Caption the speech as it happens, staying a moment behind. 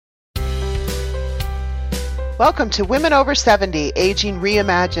Welcome to Women Over 70, Aging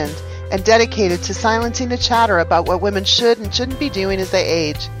Reimagined, and dedicated to silencing the chatter about what women should and shouldn't be doing as they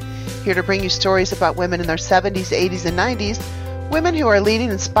age. Here to bring you stories about women in their 70s, 80s, and 90s, women who are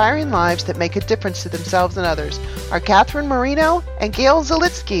leading inspiring lives that make a difference to themselves and others, are Catherine Marino and Gail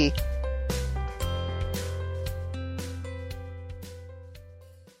Zalitsky.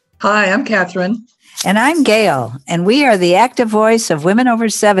 Hi, I'm Catherine. And I'm Gail, and we are the active voice of Women Over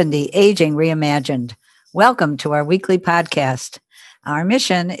 70, Aging Reimagined. Welcome to our weekly podcast. Our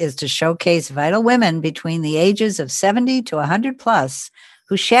mission is to showcase vital women between the ages of 70 to 100 plus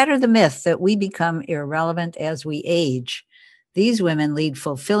who shatter the myth that we become irrelevant as we age. These women lead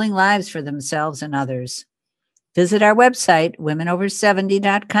fulfilling lives for themselves and others. Visit our website,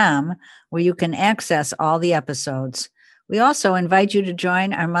 womenover70.com, where you can access all the episodes. We also invite you to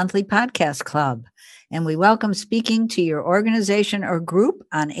join our monthly podcast club, and we welcome speaking to your organization or group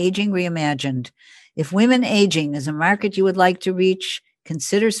on Aging Reimagined. If women aging is a market you would like to reach,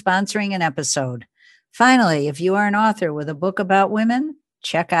 consider sponsoring an episode. Finally, if you are an author with a book about women,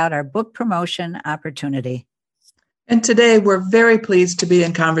 check out our book promotion opportunity. And today we're very pleased to be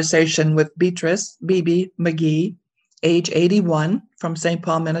in conversation with Beatrice "Bebe" McGee, age 81, from St.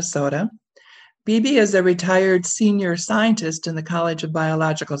 Paul, Minnesota. Bebe is a retired senior scientist in the College of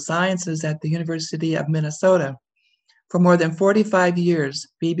Biological Sciences at the University of Minnesota. For more than 45 years,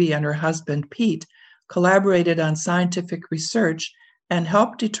 Bebe and her husband, Pete, collaborated on scientific research and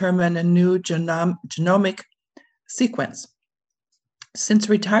helped determine a new genomic sequence. Since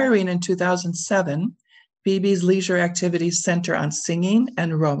retiring in 2007, Bebe's leisure activities center on singing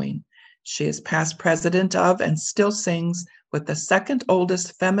and rowing. She is past president of and still sings with the second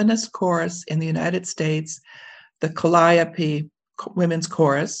oldest feminist chorus in the United States, the Calliope Women's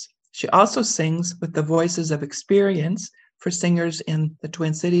Chorus. She also sings with the Voices of Experience for singers in the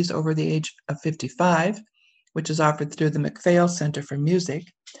Twin Cities over the age of 55, which is offered through the MacPhail Center for Music.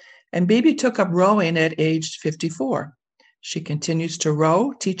 And Bebe took up rowing at age 54. She continues to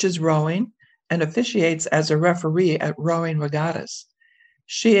row, teaches rowing, and officiates as a referee at rowing regattas.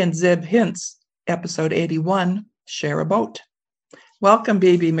 She and Zib Hintz, episode 81, share a boat. Welcome,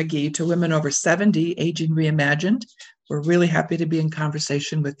 Bebe McGee, to Women Over 70, Aging Reimagined. We're really happy to be in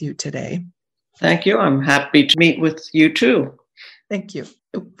conversation with you today. Thank you. I'm happy to meet with you too. Thank you.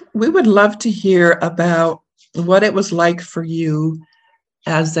 We would love to hear about what it was like for you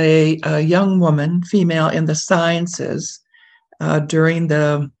as a young woman, female in the sciences during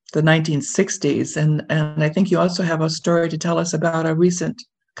the 1960s. And I think you also have a story to tell us about a recent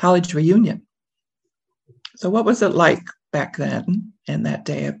college reunion. So what was it like back then in that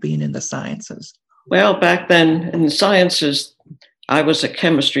day of being in the sciences? Well, back then in the sciences, I was a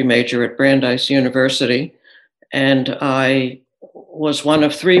chemistry major at Brandeis University, and I was one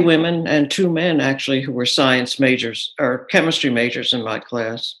of 3 women and 2 men actually who were science majors or chemistry majors in my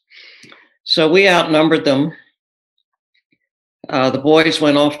class. So we outnumbered them. The boys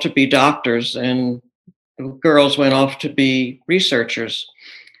went off to be doctors and the girls went off to be researchers.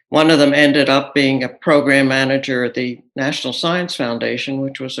 One of them ended up being a program manager at the National Science Foundation,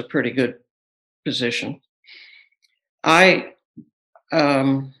 which was a pretty good position. I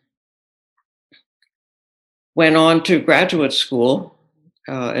went on to graduate school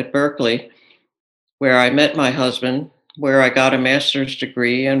at Berkeley, where I met my husband, where I got a master's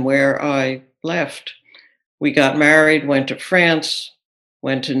degree, and where I left. We got married, went to France,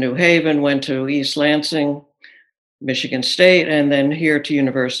 went to New Haven, went to East Lansing, Michigan State, and then here to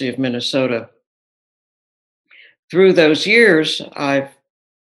University of Minnesota. Through those years, I've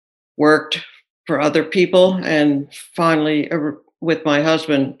worked for other people and finally with my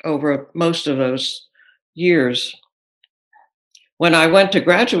husband over most of those years. When I went to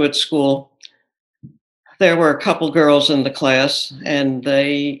graduate school, there were a couple girls in the class and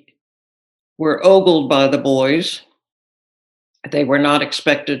they were ogled by the boys. They were not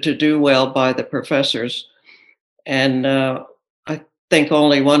expected to do well by the professors. And I think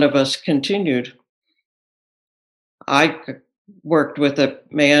only one of us continued. I worked with a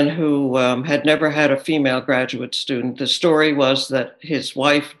man who had never had a female graduate student. The story was that his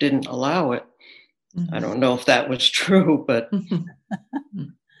wife didn't allow it. Mm-hmm. I don't know if that was true, but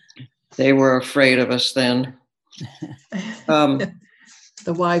they were afraid of us then. The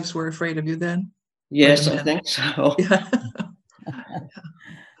wives were afraid of you then? Yes, I think so. Yeah.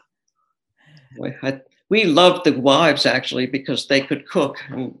 We loved the wives, actually, because they could cook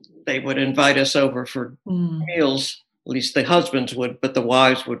and they would invite us over for meals. At least the husbands would, but the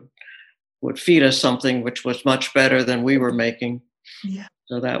wives would feed us something which was much better than we were making. Yeah.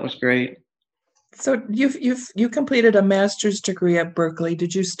 So that was great. So you completed a master's degree at Berkeley.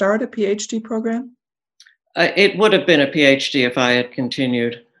 Did you start a PhD program? It would have been a PhD if I had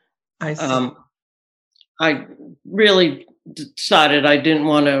continued. I see. I really decided I didn't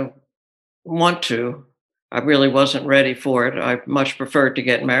want to. I really wasn't ready for it. I much preferred to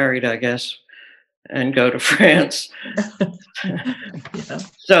get married, I guess, and go to France. Yeah.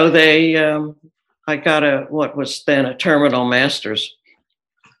 So I got what was then a terminal master's.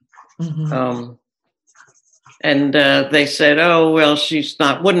 Mhm. And they said, "Oh well, she's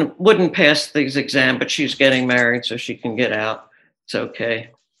not wouldn't pass these exam, but she's getting married, so she can get out. It's okay."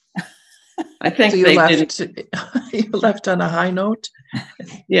 I think So you they left. didn't. You left on a high note.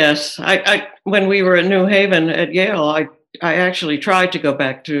 Yes, I when we were at New Haven at Yale, I actually tried to go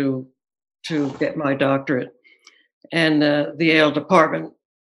back to get my doctorate, and the Yale department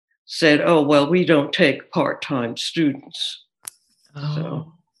said, "Oh well, we don't take part-time students."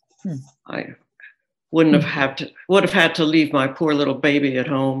 So Oh. I would have had to leave my poor little baby at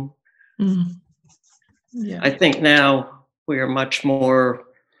home. Mhm. Yeah. I think now we are much more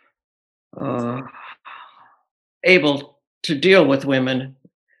able to deal with women.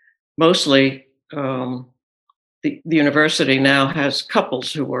 Mostly, the university now has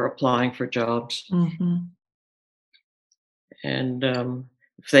couples who are applying for jobs, Mhm. and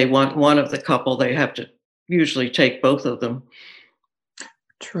if they want one of the couple, they have to usually take both of them.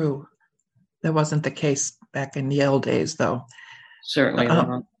 True. That wasn't the case back in Yale days, though. Certainly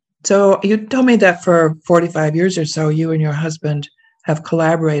not. So you told me that for 45 years or so, you and your husband have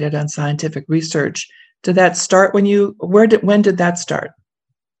collaborated on scientific research. Did that start when did that start?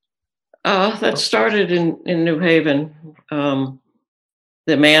 That started in New Haven.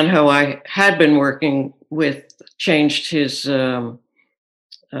 The man who I had been working with changed his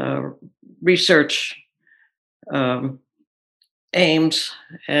research aims,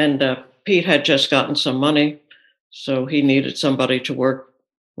 and Pete had just gotten some money, so he needed somebody to work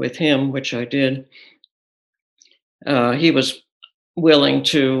with him, which I did. He was willing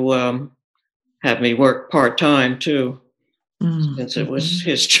to have me work part-time too, since it was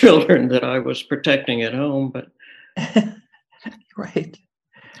his children that I was protecting at home. But right.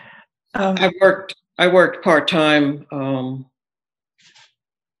 I worked part-time.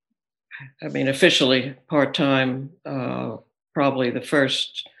 I mean, officially part-time, probably the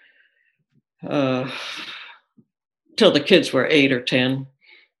first till the kids were 8 or 10.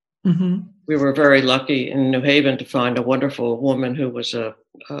 Mm-hmm. We were very lucky in New Haven to find a wonderful woman who was a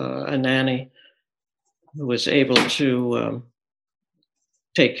nanny who was able to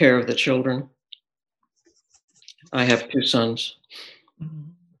take care of the children. I have 2 sons.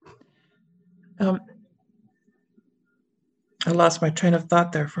 I lost my train of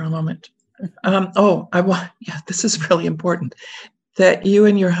thought there for a moment. This is really important, that you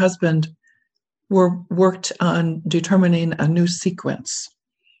and your husband worked on determining a new sequence.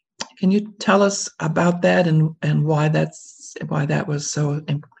 Can you tell us about that and why that was so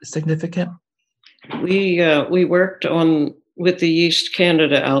significant? We worked with the yeast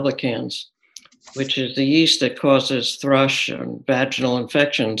Candida albicans, which is the yeast that causes thrush and vaginal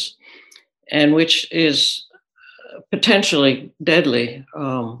infections, and which is potentially deadly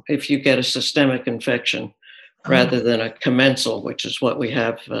if you get a systemic infection rather than a commensal, which is what we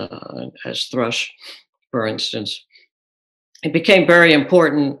have as thrush, for instance. It became very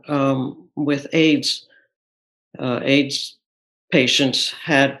important with AIDS. AIDS patients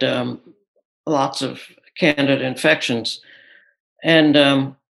had lots of Candida infections,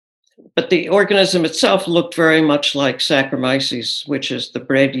 and but the organism itself looked very much like Saccharomyces, which is the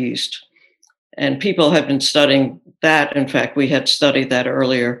bread yeast. And people have been studying that. In fact, we had studied that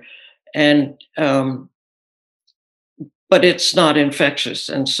earlier, and but it's not infectious.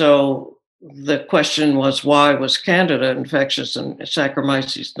 And so the question was, why was Candida infectious and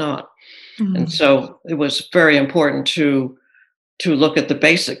Saccharomyces not? Mm-hmm. And so it was very important to look at the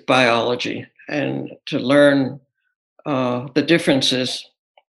basic biology and to learn the differences.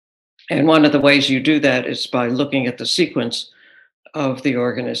 And one of the ways you do that is by looking at the sequence of the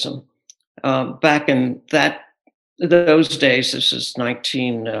organism. Back in those days, this is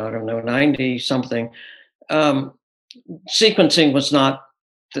 90 something. Sequencing was not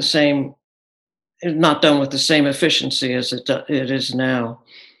the same, not done with the same efficiency as it is now.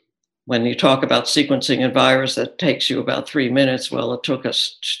 When you talk about sequencing a virus that takes you about 3 minutes, well, it took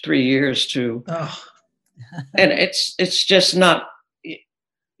us 3 years to. Oh. And it's just not.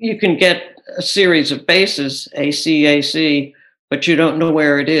 You can get a series of bases, AC, but you don't know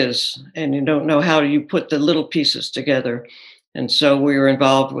where it is, and you don't know how you put the little pieces together. And so we were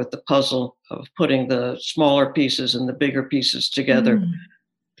involved with the puzzle of putting the smaller pieces and the bigger pieces together,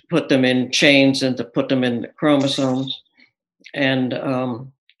 to put them in chains and to put them in the chromosomes. And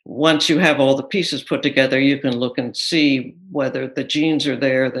once you have all the pieces put together, you can look and see whether the genes are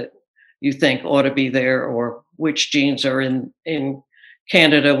there that you think ought to be there, or which genes are in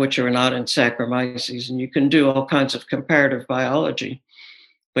Candida, which are not in Saccharomyces. And you can do all kinds of comparative biology,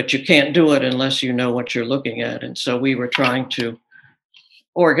 but you can't do it unless you know what you're looking at. And so we were trying to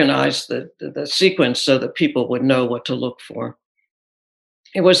organize the sequence so that people would know what to look for.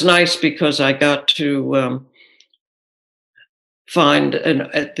 It was nice because I got to find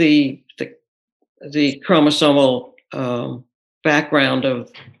the chromosomal background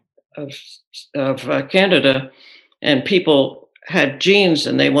of Candida, and people had genes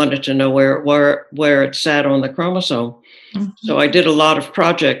and they wanted to know where it sat on the chromosome. Mm-hmm. So I did a lot of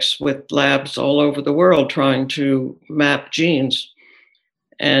projects with labs all over the world trying to map genes,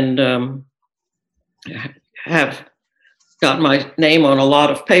 and have got my name on a lot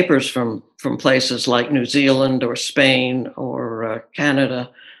of papers from places like New Zealand or Spain or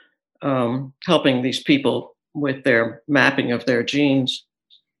Canada, helping these people with their mapping of their genes.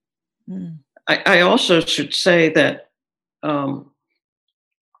 Mm. I also should say that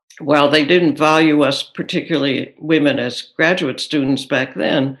while they didn't value us, particularly women, as graduate students back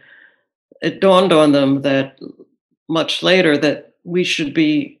then, it dawned on them that much later that we should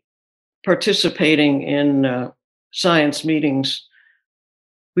be participating in science meetings.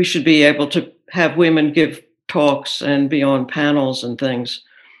 We should be able to have women give talks and be on panels and things.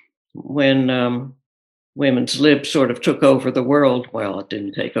 When women's lib sort of took over the world, well, it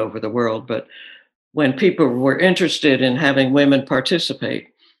didn't take over the world, but when people were interested in having women participate.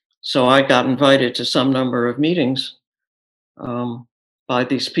 So I got invited to some number of meetings by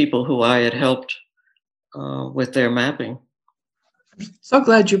these people who I had helped with their mapping. So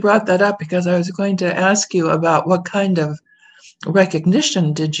glad you brought that up, because I was going to ask you about what kind of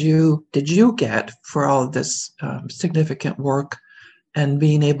recognition did you get for all of this significant work and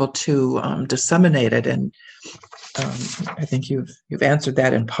being able to disseminate it. And I think you've answered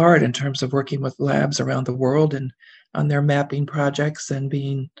that in part in terms of working with labs around the world and on their mapping projects and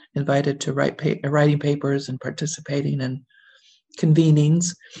being invited to writing papers and participating in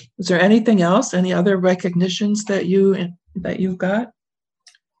convenings. Is there anything else? Any other recognitions that you've got?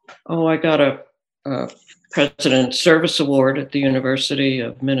 Oh, I got a President's Service Award at the University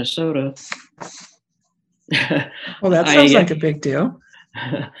of Minnesota. Well, that sounds like a big deal.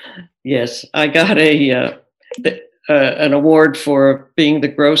 Yes, I got an award for being the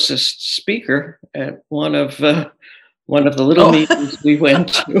grossest speaker at one of the little meetings we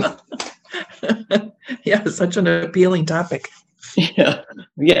went to. Yeah, such an appealing topic. Yeah.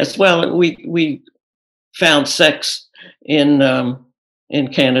 Yes. Well, we found sex in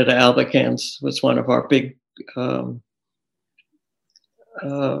Candida albicans was one of our big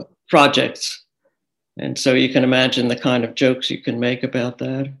projects, and so you can imagine the kind of jokes you can make about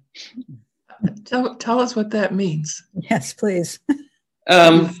that. Tell us what that means. Yes, please.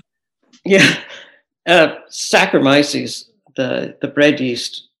 Yeah, Saccharomyces, the bread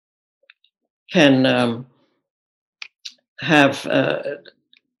yeast, can have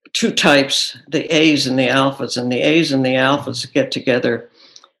two types, the A's and the alphas, and the A's and the alphas get together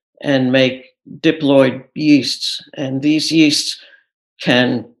and make diploid yeasts, and these yeasts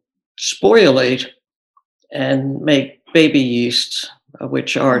can sporulate and make baby yeasts,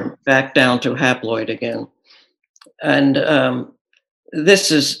 which are back down to haploid again. And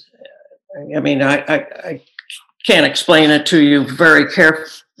this is, I mean, I can't explain it to you very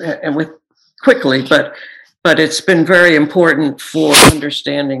carefully and quickly, but it's been very important for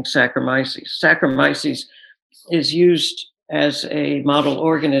understanding Saccharomyces. Saccharomyces is used as a model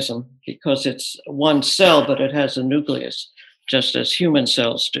organism because it's one cell, but it has a nucleus, just as human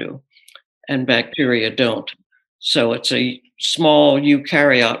cells do, and bacteria don't. So it's a small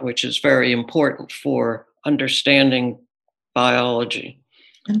eukaryote, which is very important for understanding biology.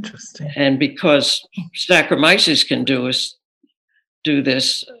 Interesting. And because Saccharomyces can do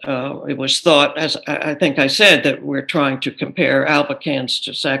this, it was thought, as I think I said, that we're trying to compare albicans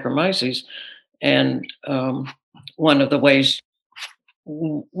to Saccharomyces, and one of the ways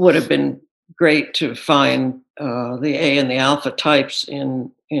would have been great to find the A and the alpha types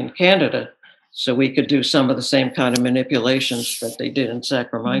in Candida, so we could do some of the same kind of manipulations that they did in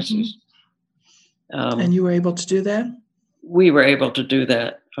Saccharomyces. Mm-hmm. And you were able to do that? We were able to do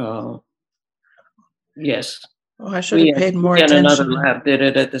that. Yes. Oh, I should have paid more attention. And another lab did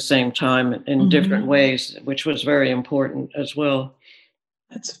it at the same time in different ways, which was very important as well.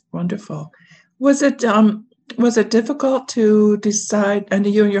 That's wonderful. Was it difficult to decide? And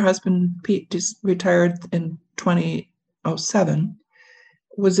you and your husband Pete just retired in 2007.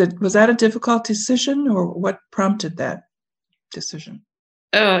 Was that a difficult decision, or what prompted that decision?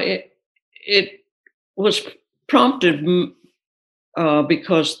 It was prompted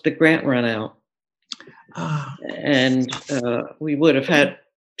because the grant ran out. And we would have had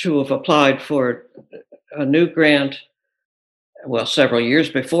to have applied for a new grant, well, several years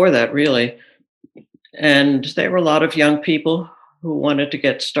before that, really. And there were a lot of young people who wanted to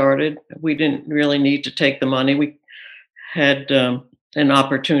get started. We didn't really need to take the money. We had an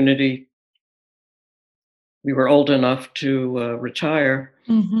opportunity. We were old enough to retire.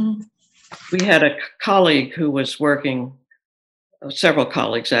 Mm-hmm. We had a colleague who was working, several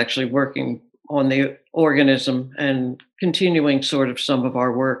colleagues actually, working on the organism and continuing sort of some of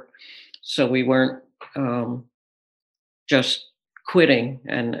our work. So we weren't just quitting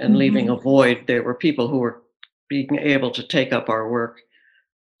and leaving a void. There were people who were being able to take up our work.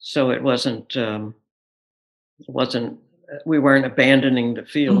 So it wasn't, we weren't abandoning the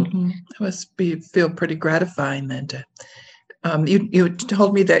field. Mm-hmm. It must feel pretty gratifying then to, you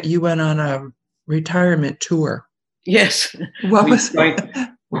told me that you went on a retirement tour. Yes. What was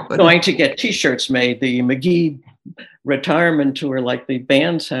going to get T-shirts made, the McGee retirement tour like the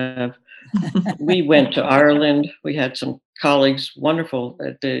bands have. We went to Ireland. We had some colleagues, wonderful,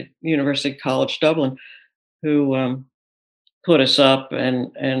 at the University College Dublin, who put us up,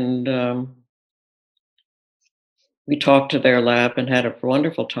 and we talked to their lab and had a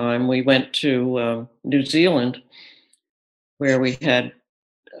wonderful time. We went to New Zealand, where we had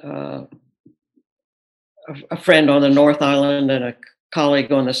a friend on the North Island and a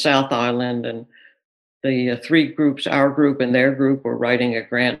colleague on the South Island, and the three groups, our group and their group, were writing a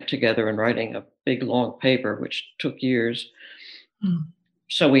grant together and writing a big long paper, which took years.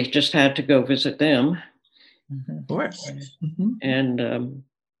 So we just had to go visit them. Of course. And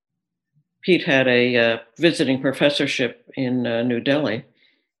Pete had a visiting professorship in New Delhi.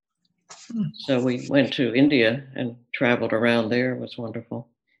 So we went to India and traveled around there. It was wonderful.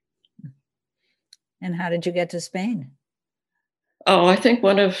 And how did you get to Spain? Oh, I think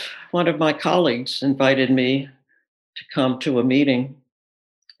one of my colleagues invited me to come to a meeting,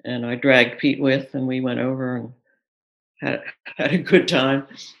 and I dragged Pete with, and we went over and had a good time.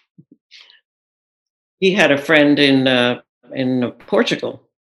 He had a friend in Portugal,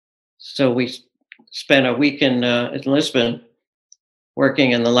 so we spent a week in Lisbon,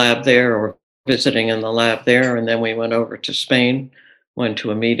 working in the lab there or visiting in the lab there, and then we went over to Spain, went to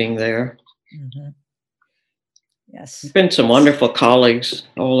a meeting there. Mm-hmm. Yes. Been some wonderful colleagues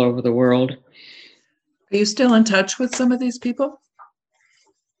all over the world. Are you still in touch with some of these people?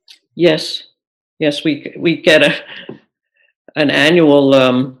 Yes. We get an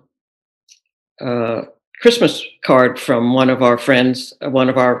annual Christmas card from one of our friends, one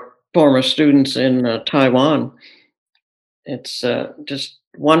of our former students in Taiwan. It's just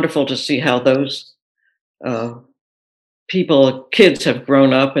wonderful to see how those kids have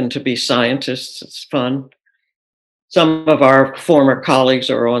grown up and to be scientists. It's fun. Some of our former colleagues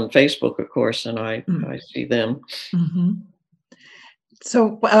are on Facebook, of course, and I see them. Mm-hmm.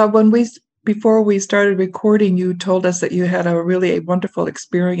 So before we started recording, you told us that you had a really wonderful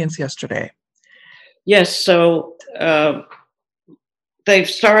experience yesterday. Yes. So they've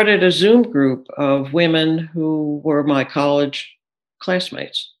started a Zoom group of women who were my college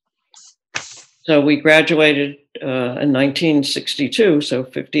classmates. So we graduated in 1962, so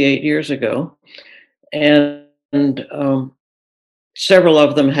 58 years ago. And several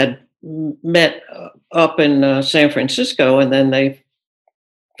of them had met up in San Francisco, and then they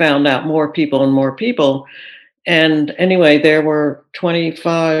found out more people. And anyway, there were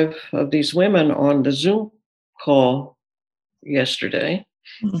 25 of these women on the Zoom call yesterday,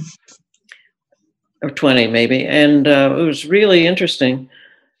 or 20 maybe. And it was really interesting.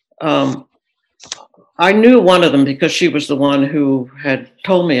 I knew one of them because she was the one who had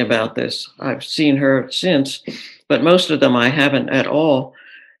told me about this. I've seen her since, but most of them I haven't at all.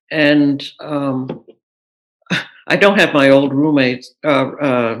 And I don't have my old roommate's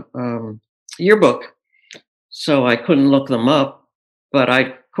yearbook, so I couldn't look them up. But I,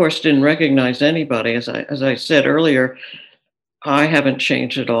 of course, didn't recognize anybody. As I said earlier, I haven't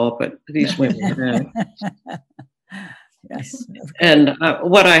changed at all, but these women have. Yes. And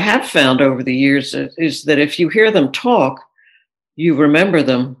what I have found over the years is that if you hear them talk, you remember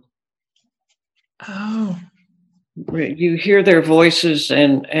them. Oh. You hear their voices,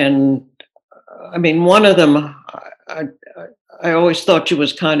 and I mean, one of them, I always thought she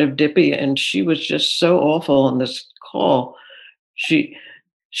was kind of dippy, and she was just so awful on this call. She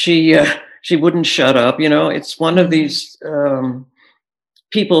wouldn't shut up. You know, it's one of these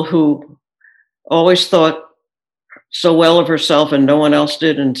people who always thought so well of herself, and no one else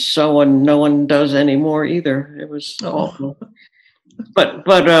did, and no one does anymore either. It was awful. but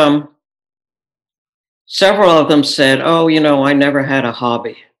several of them said, "Oh, I never had a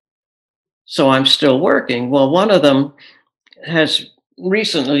hobby, so I'm still working." Well, one of them has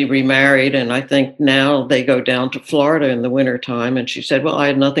recently remarried, and I think now they go down to Florida in the wintertime. And she said, "Well, I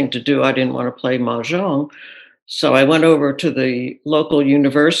had nothing to do. I didn't want to play mahjong. So I went over to the local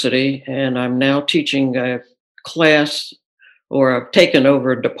university, and I'm now teaching a class, or I've taken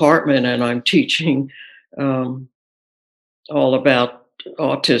over a department, and I'm teaching all about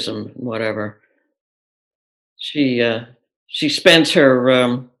autism and whatever." She spends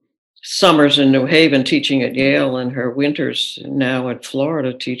her summers in New Haven teaching at Yale, and her winters now at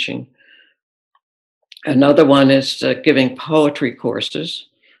Florida teaching. Another one is giving poetry courses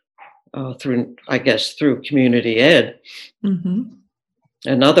through community ed. Mm-hmm.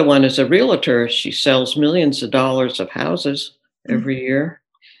 Another one is a realtor. She sells millions of dollars of houses every year.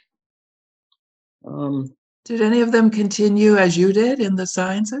 Did any of them continue as you did in the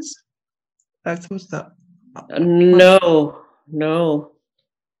sciences? That's what's the No.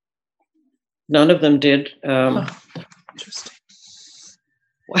 None of them did. Interesting.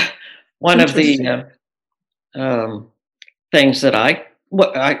 One of the things that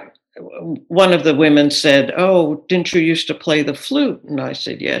one of the women said, "Oh, didn't you used to play the flute?" And I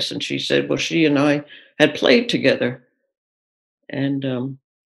said, "Yes." And she said, "Well, she and I had played together." And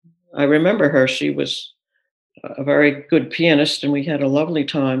I remember her. She was a very good pianist, and we had a lovely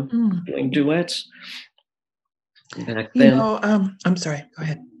time doing duets back then. I'm sorry, go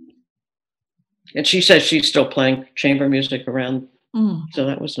ahead. And she says she's still playing chamber music around, so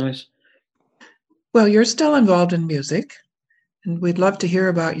that was nice. Well, you're still involved in music, and we'd love to hear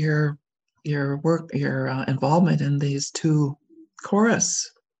about your work, your involvement in these two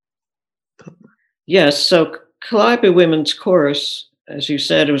chorus. Yes, so Calliope Women's Chorus, as you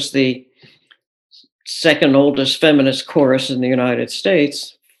said, it was the second oldest feminist chorus in the United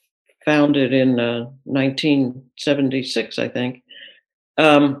States, founded in 1976, I think,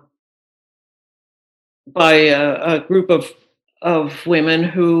 by a group of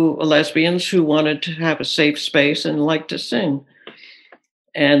women lesbians who wanted to have a safe space and like to sing.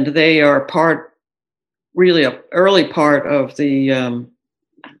 And they are really an early part of the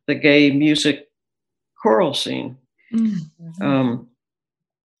gay music choral scene. Mm-hmm.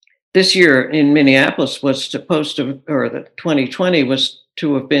 This year in Minneapolis was supposed to, or the 2020 was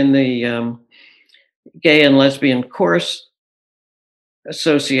to have been the Gay and Lesbian Chorus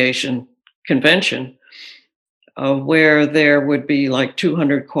Association convention, where there would be like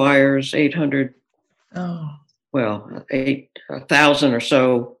 200 choirs, 800, 1,000 or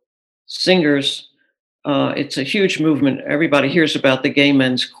so singers. It's a huge movement. Everybody hears about the gay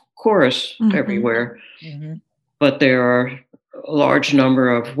men's chorus everywhere, but there are a large number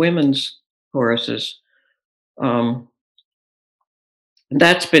of women's choruses.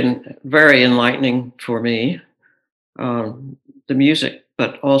 That's been very enlightening for me, the music,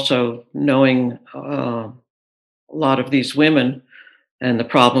 but also knowing a lot of these women and the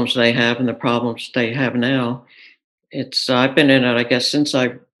problems they have and the problems they have now. I've been in it, I guess, since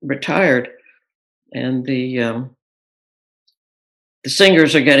I retired, and the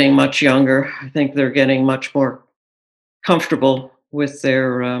singers are getting much younger. I think they're getting much more comfortable with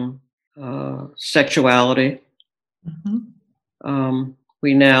their sexuality.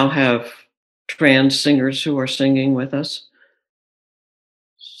 We now have trans singers who are singing with us.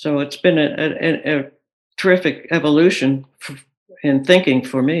 So it's been a terrific evolution in thinking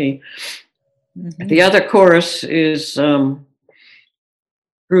for me. Mm-hmm. The other chorus is through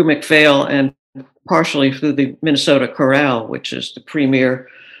MacPhail and partially through the Minnesota Chorale, which is the premier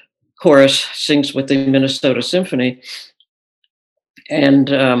chorus, sings with the Minnesota Symphony.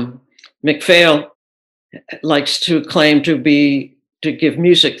 And MacPhail likes to claim to give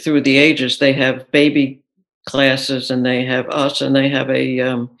music through the ages. They have baby classes, and they have us, and they have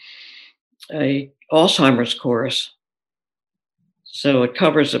a Alzheimer's chorus. So it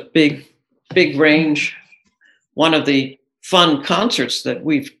covers a big range. One of the fun concerts that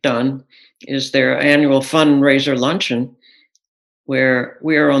we've done is their annual fundraiser luncheon, where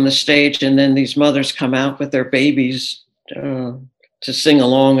we are on the stage, and then these mothers come out with their babies to sing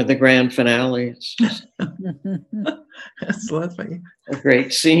along at the grand finale. It's just that's lovely. A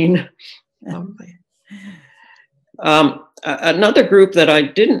great scene. Lovely. Another group that I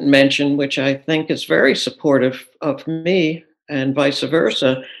didn't mention, which I think is very supportive of me and vice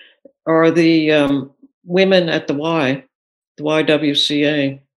versa, are the women at the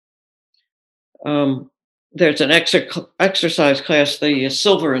YWCA. There's an exercise class, the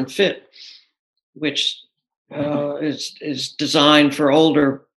Silver and Fit, which is designed for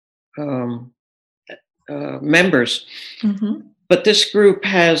older members. Mm-hmm. but this group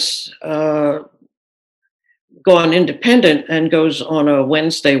has gone independent and goes on a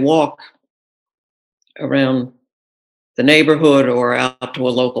Wednesday walk around the neighborhood or out to a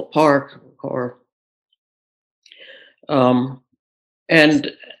local park, or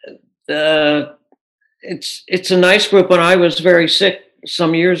and it's a nice group. When I was very sick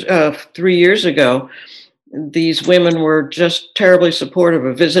 3 years ago, these women were just terribly supportive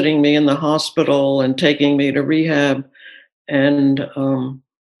of visiting me in the hospital and taking me to rehab, and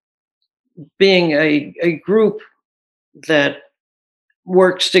being a group that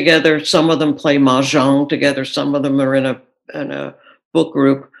works together. Some of them play mahjong together. Some of them are in a book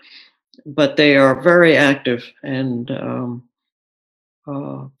group, but they are very active and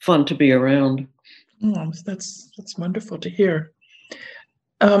fun to be around. Oh, that's wonderful to hear.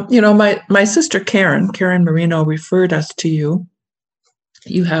 My sister Karen Marino referred us to you.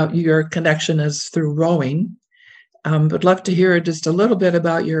 Your connection is through rowing. Would love to hear just a little bit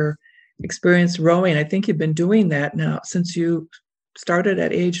about your experience rowing. I think you've been doing that now since you started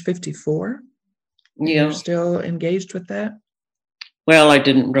at age 54. Yeah. You're still engaged with that? Well, I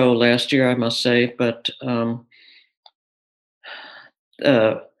didn't row last year, I must say, but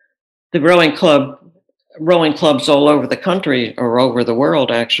the rowing clubs all over the country, or over the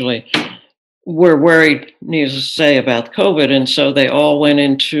world actually, were worried, needless to say, about COVID. And so they all went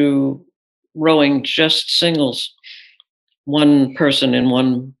into rowing just singles, one person in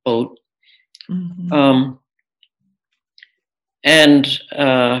one boat. Mm-hmm.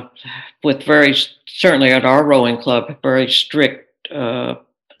 With certainly at our rowing club, very strict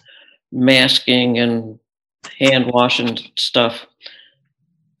masking and hand washing stuff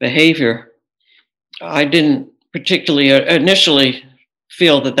behavior. I didn't particularly initially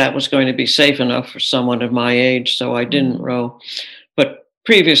feel that was going to be safe enough for someone of my age, so I didn't row. But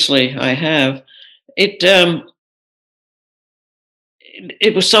previously I have. It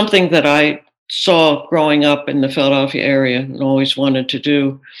was something that I saw growing up in the Philadelphia area and always wanted to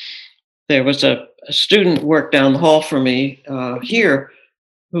do. There was a student who worked down the hall from me here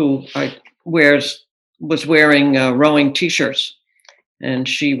who was wearing rowing T-shirts. And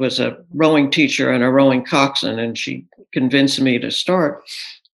she was a rowing teacher and a rowing coxswain, and she convinced me to start.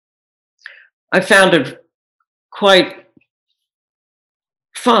 I found it quite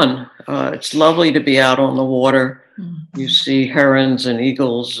fun. It's lovely to be out on the water. Mm-hmm. You see herons and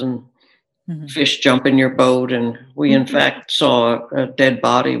eagles and fish jump in your boat. And we, in fact, saw a dead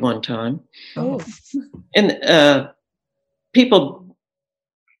body one time. Oh. And people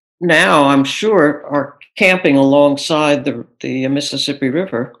now, I'm sure, are camping alongside the Mississippi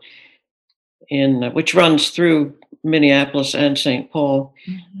River, which runs through Minneapolis and St. Paul.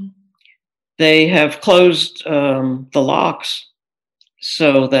 Mm-hmm. They have closed the locks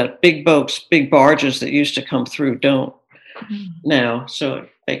so that big boats, big barges that used to come through don't now. So it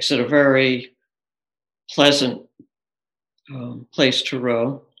makes it a very pleasant place to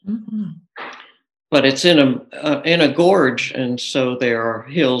row. Mm-hmm. But it's in a gorge, and so there are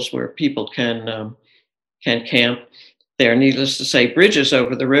hills where people can camp. There are, needless to say, bridges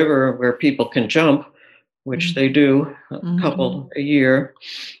over the river where people can jump, which they do a couple a year.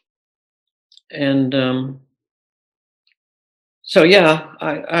 And so, yeah,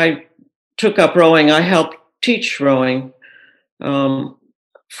 I took up rowing. I helped teach rowing.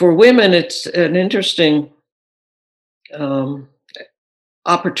 For women, it's an interesting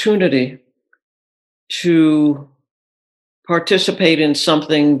opportunity to participate in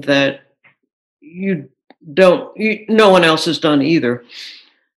something that no one else has done either.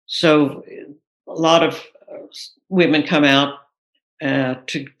 So a lot of women come out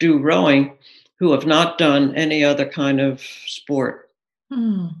to do rowing who have not done any other kind of sport.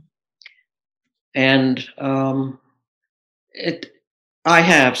 And I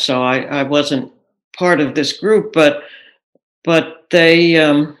have, so I wasn't part of this group, but they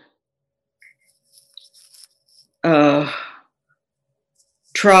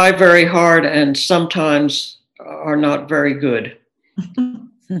try very hard and sometimes are not very good.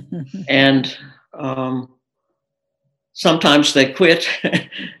 And sometimes they quit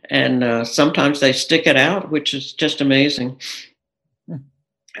and sometimes they stick it out, which is just amazing.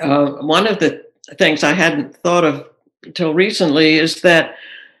 One of the things I hadn't thought of until recently is that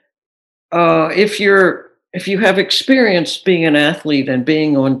if you have experience being an athlete and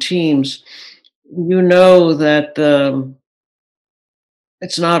being on teams, you know that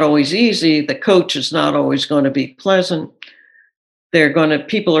it's not always easy. The coach is not always going to be pleasant.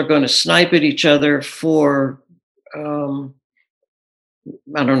 People are going to snipe at each other for,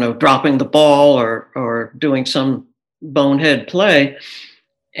 dropping the ball or doing some bonehead play,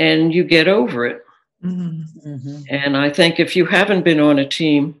 and you get over it. And I think if you haven't been on a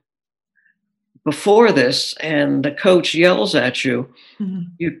team before this and the coach yells at you,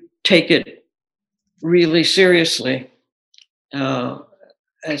 you take it really seriously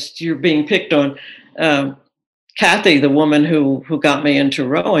as you're being picked on. Kathy, the woman who got me into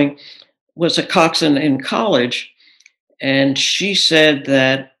rowing, was a coxswain in college, and she said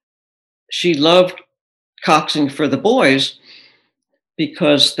that she loved coxing for the boys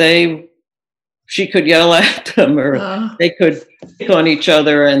because she could yell at them, or they could pick on each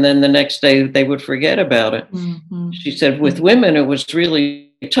other, and then the next day they would forget about it. She said with women it was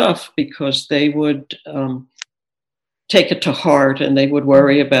really tough because they would take it to heart and they would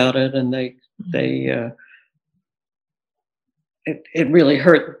worry about it, and it really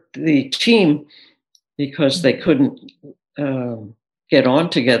hurt the team because they couldn't get on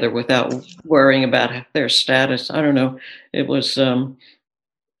together without worrying about their status. I don't know. It was, and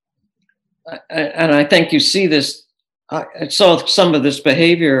I think you see this. I saw some of this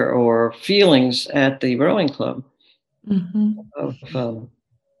behavior or feelings at the rowing club.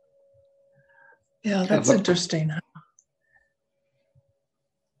 Yeah, that's interesting. We're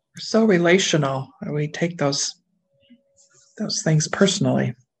so relational. We take those things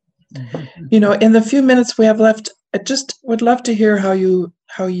personally. You know, in the few minutes we have left, I just would love to hear how you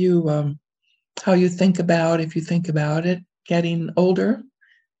think about, if you think about it, getting older.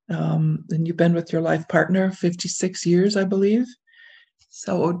 And you've been with your life partner 56 years, I believe.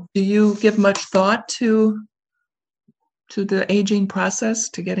 So do you give much thought to the aging process,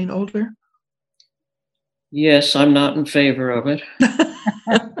 to getting older? Yes, I'm not in favor of it.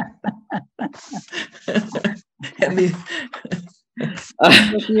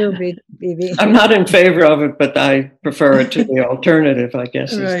 I'm not in favor of it, but I prefer it to the alternative, I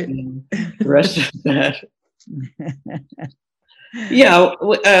guess. Right. The rest of that. Yeah,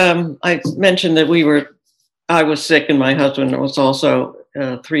 I mentioned that I was sick and my husband was also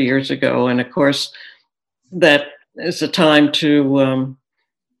 3 years ago. And of course, that is a time to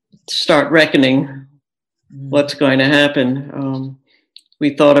start reckoning what's going to happen.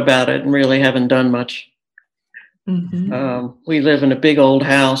 We thought about it and really haven't done much. We live in a big old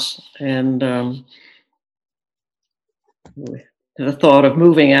house, and the thought of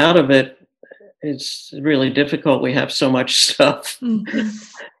moving out of it is really difficult. We have so much stuff,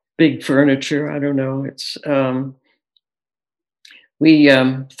 big furniture. I don't know. It's we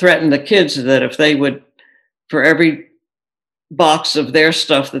threatened the kids that if they would, for every box of their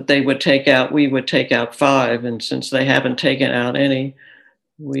stuff that they would take out, we would take out 5. And since they haven't taken out any,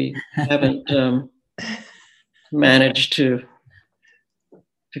 we haven't managed to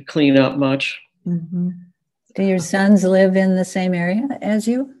clean up much. Do your sons live in the same area as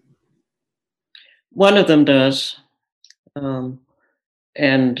you? One of them does, and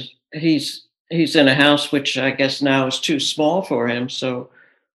he's in a house which I guess now is too small for him, so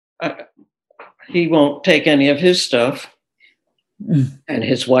he won't take any of his stuff and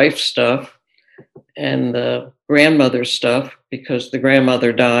his wife's stuff and the grandmother's stuff, because the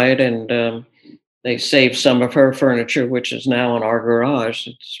grandmother died, and they saved some of her furniture, which is now in our garage.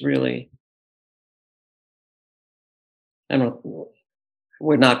 It's really,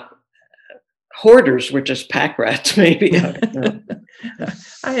 we're not hoarders, we're just pack rats, maybe. I don't know.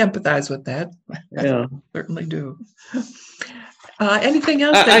 I empathize with that. Yeah. I certainly do. Anything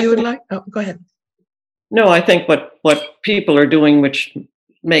else that you would like? Oh, go ahead. No, I think what people are doing, which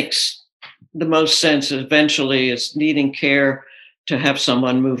makes the most sense eventually, is needing care to have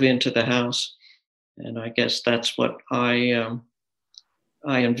someone move into the house. And I guess that's what I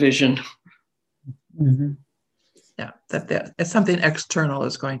envision. Yeah, that something external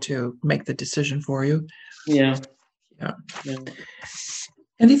is going to make the decision for you. Yeah.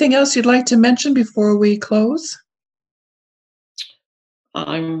 Anything else you'd like to mention before we close?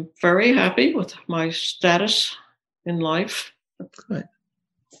 I'm very happy with my status in life. Good.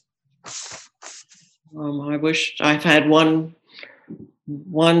 I wish I've had one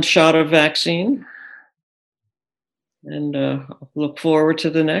shot of vaccine, and look forward to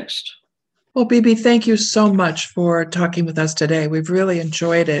the next. Well, Bibi, thank you so much for talking with us today. We've really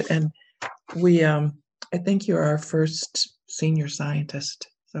enjoyed it, and I think you're our first senior scientist,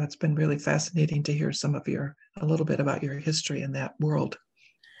 so it's been really fascinating to hear a little bit about your history in that world.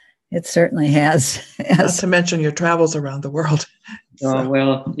 It certainly has. Not to mention your travels around the world. Oh,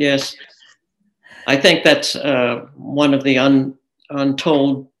 well, yes. I think that's one of the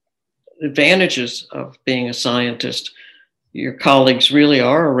untold advantages of being a scientist. Your colleagues really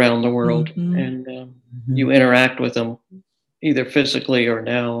are around the world, and you interact with them either physically or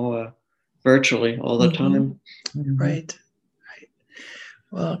now virtually all the time. Right.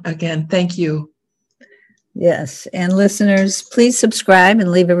 Well, again, thank you. Yes. And listeners, please subscribe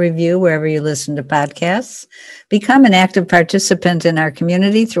and leave a review wherever you listen to podcasts. Become an active participant in our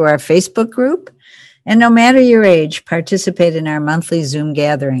community through our Facebook group. And no matter your age, participate in our monthly Zoom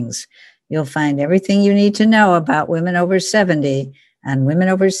gatherings. You'll find everything you need to know about women over 70 on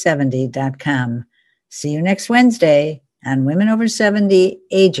womenover70.com. See you next Wednesday on Women Over 70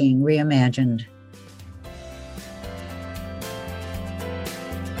 Aging Reimagined.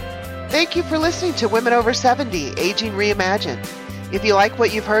 Thank you for listening to Women Over 70 Aging Reimagined. If you like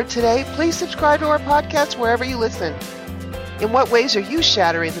what you've heard today, please subscribe to our podcast wherever you listen. In what ways are you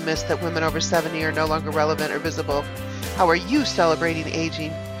shattering the myth that women over 70 are no longer relevant or visible? How are you celebrating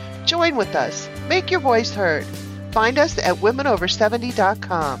aging? Join with us. Make your voice heard. Find us at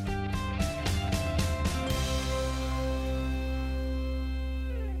womenover70.com.